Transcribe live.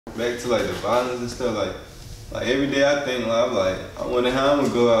back to like the violence and stuff, like every day I think, like, I'm like, I wonder how I'm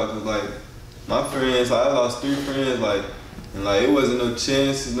gonna go out, cause like my friends, like I lost 3 friends, like, and like it wasn't no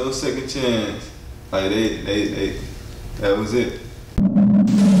chances, no second chance. Like they that was it.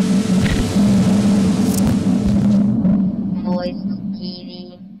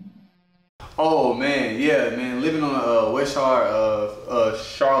 Oh man, yeah, man, living on the west side of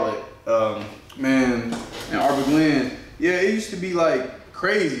Charlotte, man, and Arbor Glen, yeah, it used to be like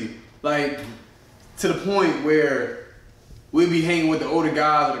crazy, like to the point where we'd be hanging with the older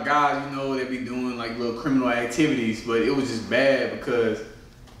guys or the guys, you know, they'd be doing like little criminal activities, but it was just bad because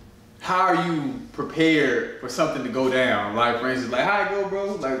how are you prepared for something to go down? Like for instance, like how it go,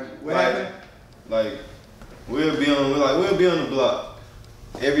 bro? Like what happened? Like we'll be on the block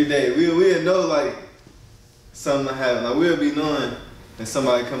every day. We'll know like something to happen. Like we'll be knowing that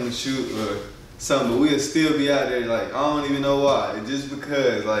somebody come to shoot or something, but we'll still be out there like I don't even know why. Just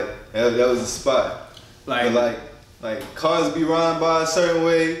because like that was a spot. Like cars be riding by a certain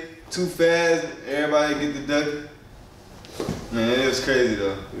way too fast, everybody get the duck. Man, it was crazy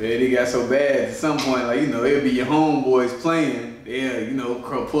though. Man, it got so bad at some point, like, you know, it'll be your homeboys playing. Yeah, you know,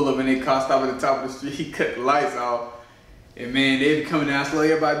 pull up in their car, stop at the top of the street, cut the lights off. And man, they be coming down slow,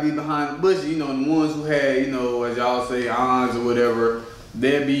 everybody be behind the bushes, you know, the ones who had, you know, as y'all say, ons or whatever,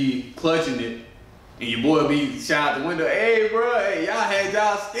 they'll be clutching it. And your boy be shot out the window, hey bro, hey, y'all had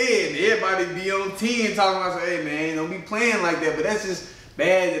y'all scared. And everybody be on 10 talking about, hey man, don't be playing like that. But that's just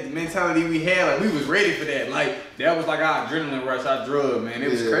bad, that the mentality we had, like we was ready for that. Like that was like our adrenaline rush, our drug, man.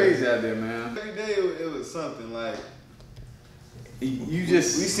 It was crazy out there, man. Every day it was something like, you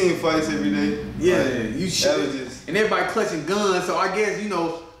just we seen fights every day. Yeah, like, you should. And everybody clutching guns. So I guess, you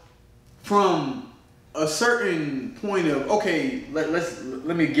know, from a certain point of, okay,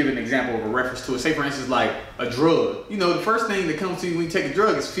 let me give an example of a reference to it. Say for instance, like a drug. You know, the first thing that comes to you when you take a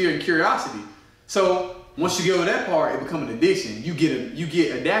drug is fear and curiosity. So once you get over that part, it becomes an addiction. You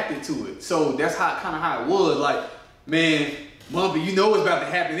get adapted to it. So that's kind of how it was. Like, man, Bumpy, you know what's about to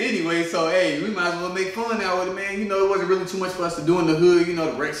happen anyway, so hey, we might as well make fun out with it, man. You know, it wasn't really too much for us to do in the hood. You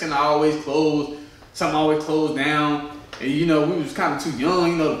know, the rec center always closed, something always closed down. And you know, we was kind of too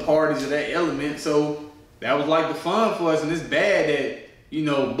young, you know, the parties of that element. So that was like the fun for us, and it's bad that, you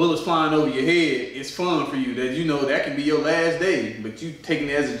know, bullets flying over your head, it's fun for you. That, you know, that can be your last day, but you taking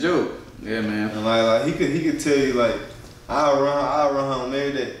it as a joke. Yeah, man. And like he could tell you like, I'll run home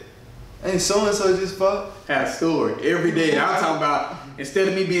every day. Ain't so-and-so just fought? Had a story every day. I'm talking about, instead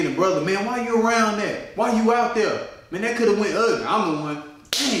of me being a brother, man, why you around that? Why you out there? Man, that could have went ugly. I'm the one,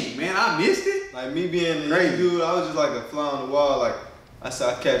 dang, man, I missed it. Like me being the young dude, I was just like a fly on the wall. Like, I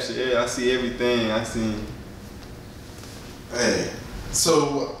capture it, I see everything, I seen. Hey,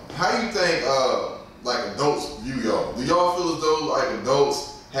 so how you think like adults view y'all? Do y'all feel as though like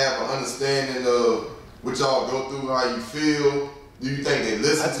adults have an understanding of what y'all go through, how you feel? Do you think they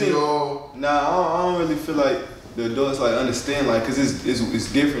listen to y'all? Nah, I don't really feel like the adults like understand, like, cause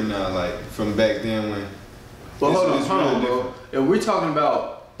it's different now, like from back then when. Well, hold on, bro. If we're talking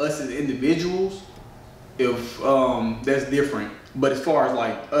about us as individuals, if that's different. But as far as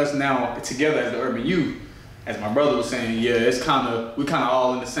like us now together as the urban youth, as my brother was saying, yeah, it's we kind of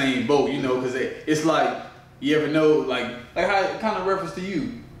all in the same boat, you know, cause it's like, you ever know, like how it kind of reference to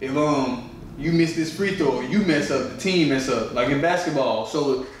you, if you miss this free throw, you mess up, the team mess up, like in basketball.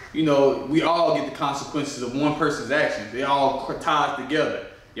 So, you know, we all get the consequences of one person's actions. They all tied together.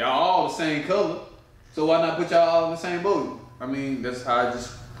 Y'all all the same color, so why not put y'all all in the same boat? I mean,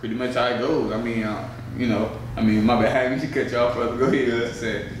 that's pretty much how it goes. I mean, you know, my bad, I didn't mean to cut y'all further. Go ahead.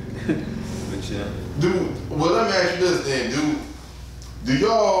 But yeah. Well, let me ask you this then, do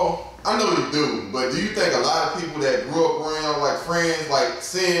y'all, I know you do, but do you think a lot of people that grew up around like friends, like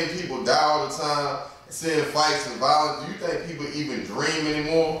seeing people die all the time, seeing fights and violence, do you think people even dream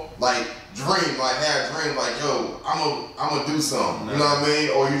anymore? Like have dreams like, yo, I'm gonna do something, you know what I mean?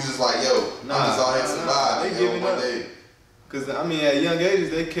 Or you just like, yo, I'm just out here to survive. They giving up. Cause I mean, at young ages,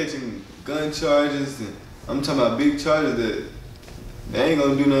 they catching gun charges, and I'm talking about big charges that they ain't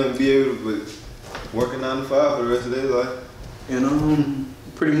gonna do nothing to be able to, but working 9 to 5 for the rest of their life. And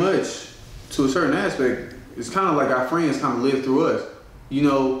pretty much, to a certain aspect, it's kind of like our friends kind of live through us. You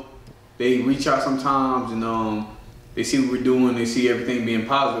know, they reach out sometimes and they see what we're doing, they see everything being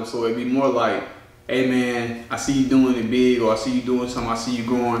positive, so it'd be more like, hey man, I see you doing it big, or I see you doing something, I see you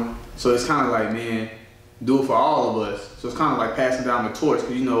growing. So it's kind of like, man, do it for all of us. So it's kind of like passing down the torch,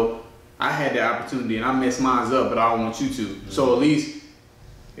 because you know, I had that opportunity and I messed mine up, but I don't want you to. So at least,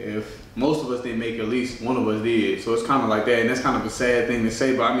 if most of us didn't make it, at least one of us did. So it's kind of like that, and that's kind of a sad thing to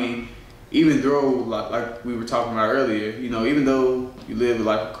say, but I mean, even though, like we were talking about earlier, you know, even though you live a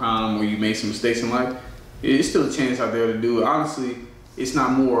life of crime or you make some mistakes in life, it's still a chance out there to do it. Honestly, it's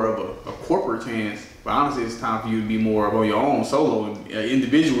not more of a corporate chance, but honestly, it's time for you to be more of on your own solo,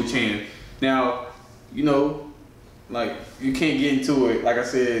 individual chance. Now, you know, like you can't get into it, like I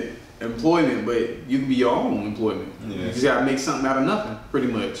said, employment, but you can be your own employment. Yeah. You just gotta make something out of nothing, pretty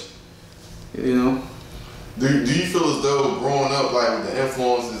much. You know. Do you feel as though growing up, like with the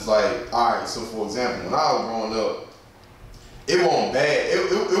influences, like, all right, so for example, when I was growing up, it wasn't bad.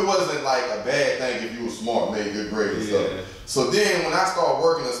 It wasn't like a bad thing if you were smart, made good grades and stuff. So then when I started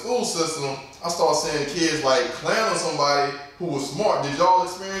working in the school system, I started seeing kids like clown on somebody who was smart. Did y'all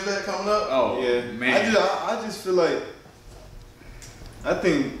experience that coming up? Oh yeah, man. I just feel like, I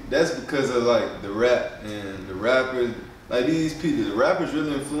think that's because of like the rap and the rappers. Like these people, the rappers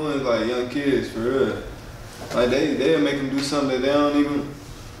really influence like young kids for real. Like they'll make them do something that they don't even,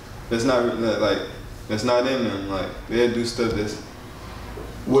 that's not in them. Like they'll do stuff that's.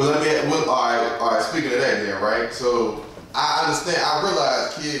 Well, all right. Speaking of that, then, right? So I understand. I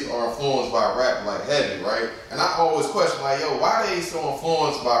realize kids are influenced by rap like heavy, right? And I always question like, yo, why they so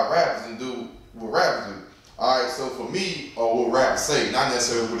influenced by rappers and do what rappers do? All right, so for me, or what rappers say, not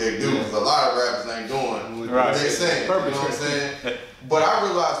necessarily what they do, because a lot of rappers ain't doing what they saying. You know what I'm saying? But I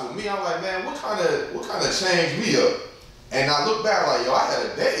realized with me, I'm like, man, what kind of changed me up? And I look back like, yo, I had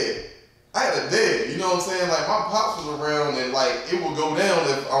a dad. You know what I'm saying? Like my pops was around, and like it would go down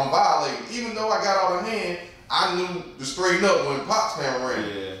if I'm violating. Even though I got out of hand, I knew to straighten up when pops came around.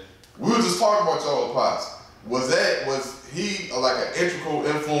 Yeah. We were just talking about y'all pops. Was he like an integral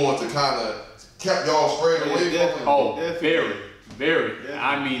influence to kind of kept y'all straight away from him? Oh, very. Yeah.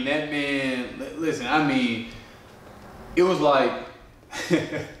 I mean, that man, listen, I mean, it was like,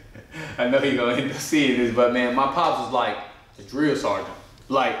 I know you're going to end up seeing this, but man, my pops was like a drill sergeant.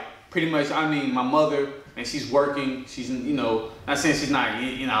 Like, pretty much, I mean, my mother, and she's working, she's, you know, not saying she's not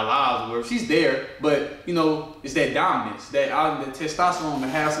in our lives or whatever, she's there, but, you know, it's that dominance, that the testosterone to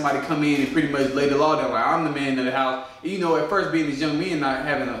have somebody come in and pretty much lay the law down, like, I'm the man of the house. You know, at first being this young man, not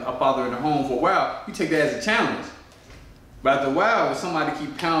having a father in the home for a while, you take that as a challenge. But after a while, if somebody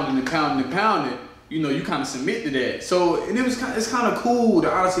keep pounding, you know, you kind of submit to that. So, and it's kind of cool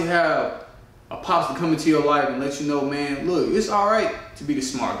to honestly have a pops to come into your life and let you know, man, look, it's all right to be the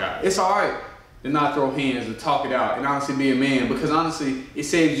smart guy. It's all right to not throw hands or talk it out and honestly be a man, because honestly, it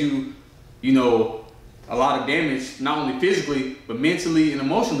saves you, you know, a lot of damage, not only physically, but mentally and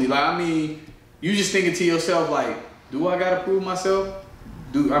emotionally. Like, I mean, you just thinking to yourself, like, do I gotta prove myself?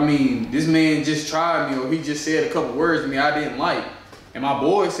 I mean, this man just tried me, or he just said a couple words to me I didn't like. And my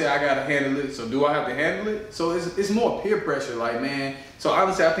boy said I gotta handle it, so do I have to handle it? So it's more peer pressure, like, man. So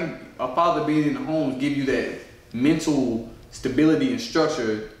honestly, I think a father being in the home give you that mental stability and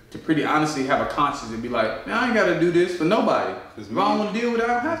structure to pretty honestly have a conscience and be like, man, I ain't gotta do this for nobody. If I don't wanna deal with it,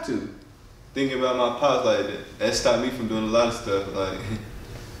 I don't have to. Thinking about my pops like that stopped me from doing a lot of stuff. Like,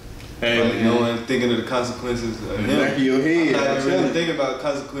 hey, like no one thinking of the consequences of him. Back of your head. I'm not really thinking about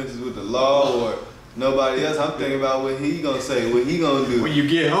consequences with the law or nobody else. I'm thinking about what he gonna say, what he gonna do. When you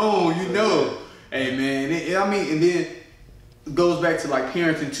get home, you know. Hey man, I mean, and then it goes back to like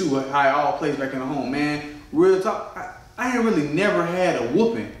parenting too, how it all plays back in the home, man. Real talk, I ain't really never had a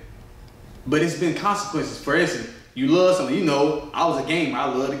whooping, but it's been consequences. For instance, you love something, you know, I was a gamer, I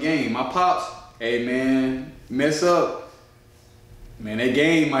love the game. My pops, hey man, mess up, man, that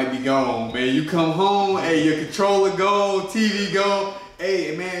game might be gone, man. You come home, hey, your controller gone, TV gone.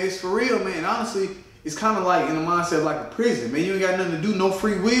 Hey man, it's for real, man. Honestly, it's kind of like in the mindset of like a prison, man. You ain't got nothing to do, no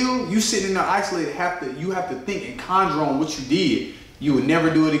free will. You sitting in there isolated, you have to think and conjure on what you did. You would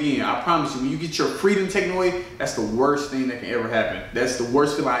never do it again. I promise you, when you get your freedom taken away, that's the worst thing that can ever happen. That's the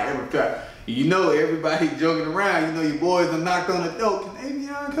worst feeling I ever felt. You know, everybody joking around, you know, your boys done knocked on the door. Can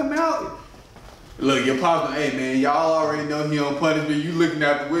Aveion come out? Look, your pops, hey man, y'all already know he on punishment. You looking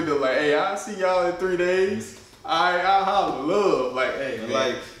out the window like, hey, I'll see y'all in 3 days. I'll holler love. Like, hey,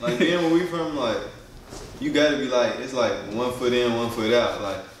 man. Like then where we from, like, you gotta be like, it's like 1 foot in, 1 foot out.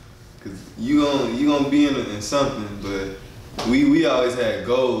 Like, cause you gonna be in something, but we always had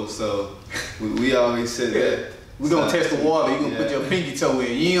goals, so we always said that. We gonna test the water. You gonna put your pinky toe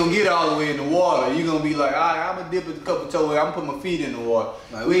in. You ain't gonna get all the way in the water. You gonna be like, all right, I'm gonna dip a couple toe in. I'm gonna put my feet in the water.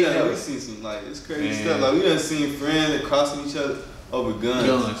 Like, we seen some, like, it's crazy stuff. Like, we done seen friends that crossing each other over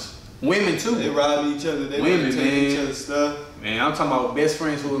guns. Women too. They robbing each other. They women, taking each other's stuff. Man, I'm talking about best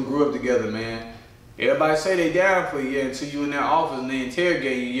friends who grew up together, man. Everybody say they down for you, until you in their office and they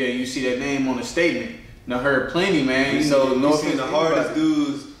interrogate you. Yeah, you see that name on the statement. And I heard plenty, man. You know, no seen the hardest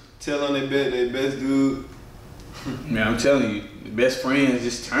dudes tell on their best dude. Man, I'm telling you, the best friends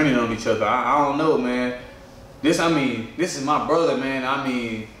just turning on each other. I don't know, man. this is my brother, man. I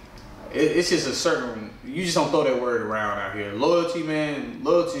mean, it's just a certain, you just don't throw that word around out here. Loyalty, man,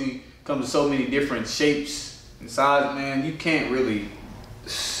 loyalty comes in so many different shapes and sizes, man. You can't really,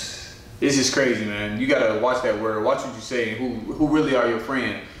 it's just crazy, man. You gotta watch that word, watch what you say, and who really are your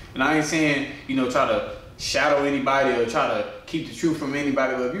friend. And I ain't saying, you know, try to shadow anybody or try to keep the truth from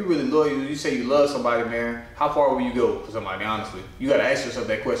anybody, but if you really loyal, you say you love somebody, man, how far will you go for somebody, honestly? You gotta ask yourself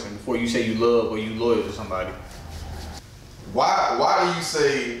that question before you say you love or you loyal to somebody. Why do you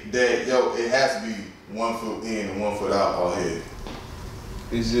say that, yo, it has to be 1 foot in and 1 foot out all head?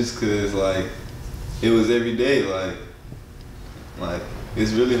 It's just cause like, it was every day, like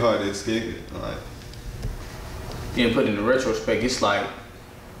it's really hard to escape it, like. Then put in the retrospect, it's like,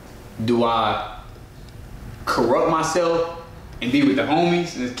 do I corrupt myself and be with the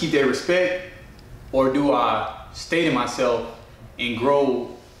homies and keep their respect, or do I stay to myself and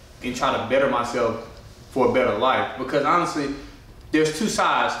grow and try to better myself for a better life? Because honestly, there's two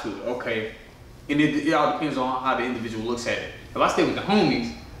sides to it, okay? And it all depends on how the individual looks at it. If I stay with the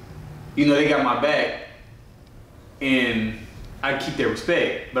homies, you know, they got my back and I keep their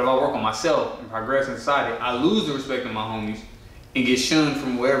respect. But if I work on myself and progress in society, I lose the respect of my homies and get shunned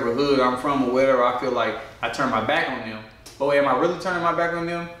from wherever hood I'm from or wherever. I feel like I turn my back on them. But wait, am I really turning my back on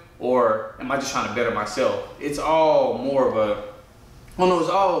them, or am I just trying to better myself? It's all more of a, well, no, it's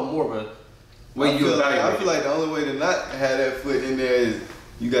all more of a way you evaluate. I feel like the only way to not have that foot in there is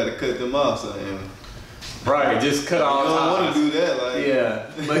you got to cut them off. So, right, just cut all. You don't want to do that, like.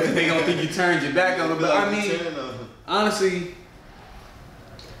 Yeah, but they gonna think you turned your back on them. But I mean, honestly,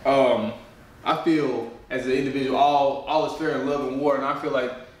 I feel as an individual, all is fair in love and war, and I feel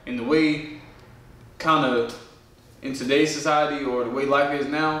like in the way, kind of, in today's society or the way life is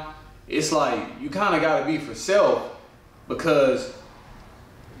now, it's like you kind of gotta be for self, because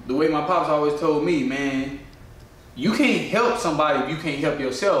the way my pops always told me, man, you can't help somebody if you can't help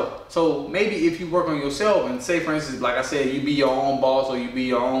yourself. So maybe if you work on yourself and say, for instance, like I said, you be your own boss or you be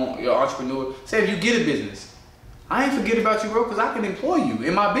your entrepreneur. Say if you get a business, I ain't forget about you, bro, because I can employ you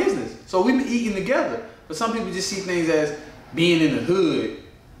in my business. So we've been eating together. But some people just see things as being in the hood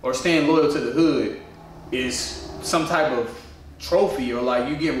or staying loyal to the hood is some type of trophy, or like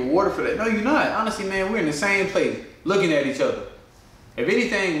you get rewarded for that. No, you're not. Honestly, man, we're in the same place looking at each other. If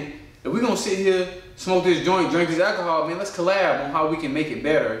anything, if we're gonna sit here, smoke this joint, drink this alcohol, man, let's collab on how we can make it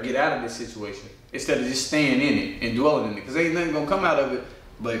better and get out of this situation instead of just staying in it and dwelling in it. Because ain't nothing gonna come out of it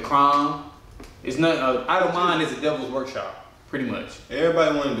but crime. It's nothing. Idle mind is a devil's workshop, pretty much.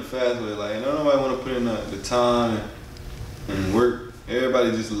 Everybody wanted the fast way, like nobody want to put in the time and work.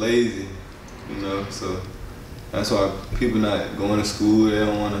 Everybody just lazy, you know. So that's why people not going to school. They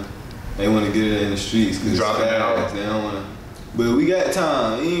don't want to. They want to get it in the streets because drop it out. They don't want to. But we got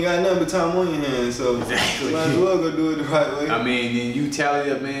time. You ain't got nothing but time on your hands, so exactly. Might as well go do it the right way. I mean, then you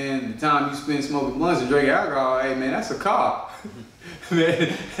tally up, man, the time you spend smoking blunts and drinking alcohol, hey, man, that's a car. Man,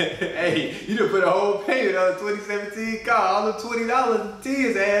 hey, you done put a whole payment on a 2017 car. All the $20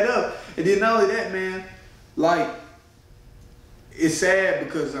 tears add up. And then not only that, man, like, it's sad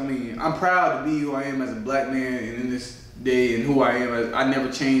because, I mean, I'm proud to be who I am as a black man and in this day and who I am. I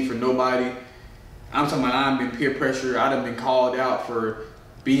never changed for nobody. I'm talking about I've been peer pressure. I done been called out for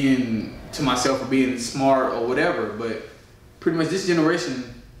being to myself or being smart or whatever. But pretty much this generation,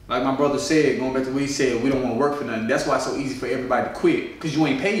 like my brother said, going back to what he said, we don't want to work for nothing. That's why it's so easy for everybody to quit, because you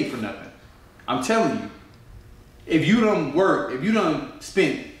ain't paid for nothing. I'm telling you, if you done work, if you done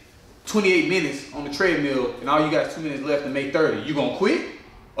spent 28 minutes on the treadmill and all you got is 2 minutes left to make 30, you gonna quit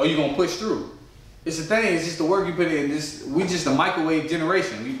or you gonna push through? It's the thing, it's just the work you put in. We just a microwave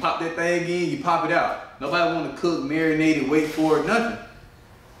generation. You pop that thing in, you pop it out. Nobody want to cook, marinate it, wait for it, nothing.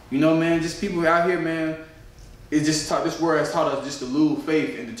 You know, man, just people out here, man, it's just taught, this world has taught us just to lose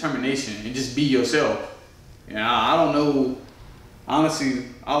faith and determination and just be yourself. And I don't know, honestly,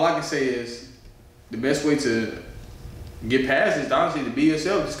 all I can say is the best way to get past this, honestly, to be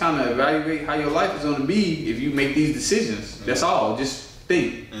yourself. Just kind of evaluate how your life is going to be if you make these decisions. That's all, just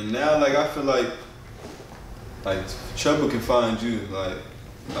think. And now, like, I feel like trouble can find you,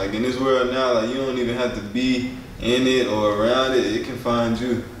 like in this world now, like you don't even have to be in it or around it. It can find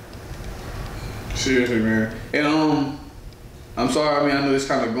you. Seriously, man. And I'm sorry. I mean, I know it's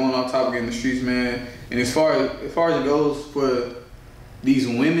kind of going off topic in the streets, man. And as far as it goes for these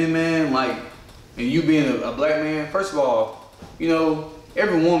women, man, like, and you being a black man, first of all, you know,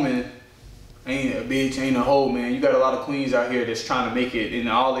 every woman ain't a bitch, ain't a hoe, man. You got a lot of queens out here that's trying to make it, and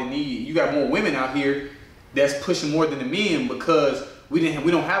all they need. You got more women out here that's pushing more than the men, because we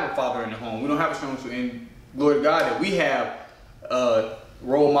don't have a father in the home. We don't have a strong, and glory to God that we have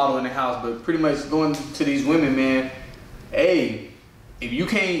role model in the house, but pretty much going to these women, man. Hey, if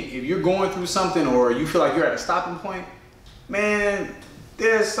you're going through something or you feel like you're at a stopping point, man,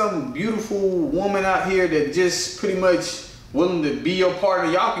 there's some beautiful woman out here that just pretty much willing to be your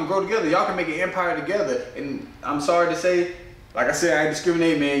partner. Y'all can grow together. Y'all can make an empire together. And I'm sorry to say, like I said, I ain't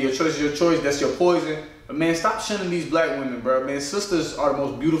discriminate, man. Your choice is your choice. That's your poison. But man, stop shunning these black women, bro. Man, sisters are the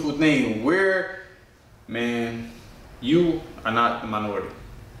most beautiful thing. Man, you are not the minority.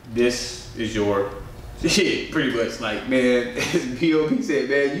 This is your shit, pretty much. Like, man, as B.O.B. said,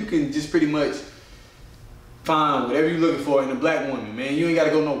 man, you can just pretty much find whatever you're looking for in a black woman, man. You ain't gotta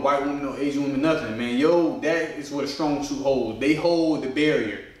go no white woman, no Asian woman, nothing, man. That is what a strong suit holds. They hold the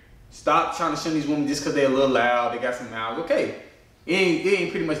barrier. Stop trying to shun these women just because they're a little loud, they got some mouths. Okay, it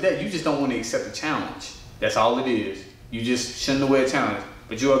ain't pretty much that. You just don't want to accept the challenge. That's all it is. You just shun away a challenge.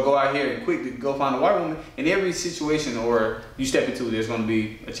 But you'll go out here and quick to go find a white woman. In every situation or you step into, there's gonna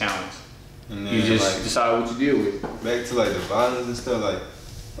be a challenge. And then, you just like, decide what you deal with. Back to like the violence and stuff,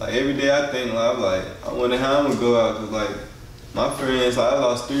 like every day I think, like, I'm like, I wonder how I'm gonna go out, cause like my friends, like I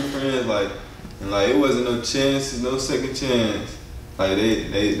lost 3 friends, like, and like it wasn't no chance, no second chance. Like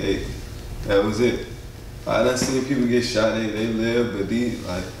they that was it. I done seen people get shot, they live, but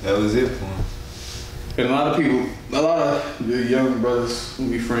that was it for them. And a lot of the young brothers who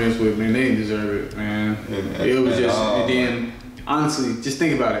we friends with, man, they didn't deserve it, man. It was just, and then honestly, just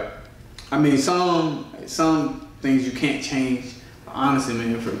think about it. I mean, some things you can't change. Honestly,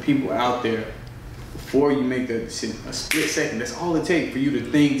 man, for the people out there, before you make a split second, that's all it takes for you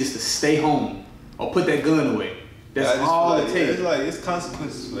to think just to stay home or put that gun away. That's all it takes. It's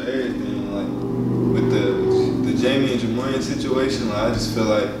consequences for everything. Like with the Jamie and Jamorian situation, like, I just feel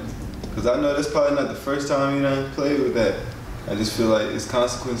like, because I know that's probably not the first time you done played with that. I just feel like it's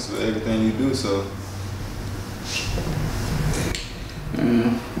consequences for everything you do. So.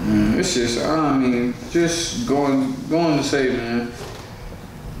 It's just, I mean, just going to say, man,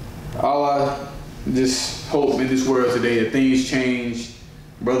 all I just hope in this world today that things change,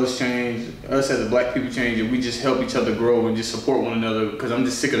 brothers change, us as black people change, and we just help each other grow and just support one another, because I'm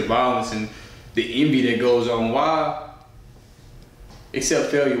just sick of the violence and the envy that goes on. Why accept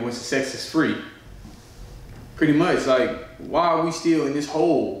failure when success is free? Pretty much, like, why are we still in this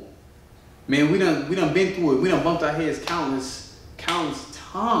hole? Man, we done been through it. We done bumped our heads countless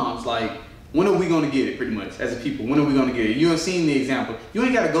times. Like, when are we gonna get it, pretty much, as a people? When are we gonna get it? You ain't seen the example. You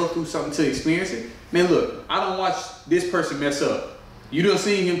ain't gotta go through something to experience it. Man, look, I don't watch this person mess up. You done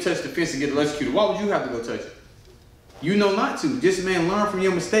seen him touch the fence and get electrocuted. Why would you have to go touch it? You know not to. Just, man, learn from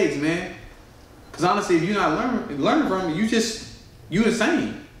your mistakes, man. Because honestly, if you're not learning from it, you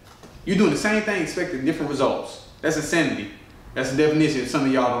insane. You're doing the same thing expecting different results. That's insanity. That's the definition some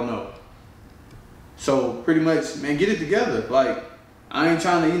of y'all don't know. So pretty much, man, get it together. Like, I ain't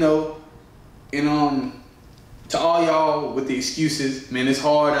trying to, and to all y'all with the excuses, man, it's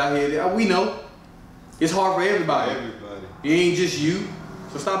hard out here. We know. It's hard for everybody. It ain't just you.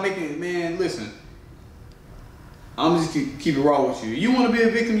 So stop making it, man, listen. I'm just keep it raw with you. You want to be a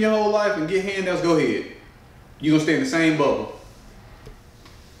victim your whole life and get handouts, go ahead. You're going to stay in the same bubble.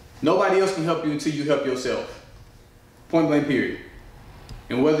 Nobody else can help you until you help yourself. Point blank, period.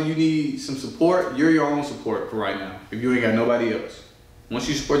 And whether you need some support, you're your own support for right now. If you ain't got nobody else. Once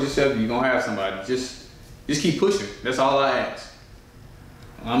you support yourself, you're going to have somebody. Just keep pushing. That's all I ask.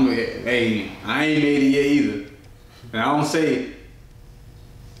 I ain't made it yet either. And I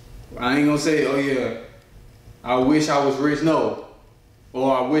ain't going to say, oh yeah, I wish I was rich, no.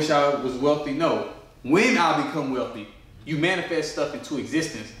 Or I wish I was wealthy, no. When I become wealthy, you manifest stuff into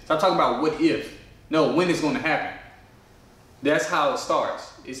existence. Stop talking about what if. No, when it's going to happen. That's how it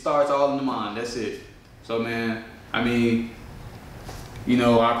starts. It starts all in the mind. That's it. So, man, I mean,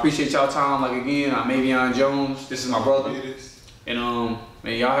 I appreciate y'all time. Like, again, I'm Aveion Jones. This is my brother. And,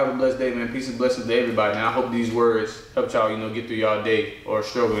 man, y'all have a blessed day, man. Peace and blessings to everybody. And I hope these words helped y'all, get through y'all day or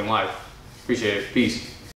struggle in life. Appreciate it. Peace.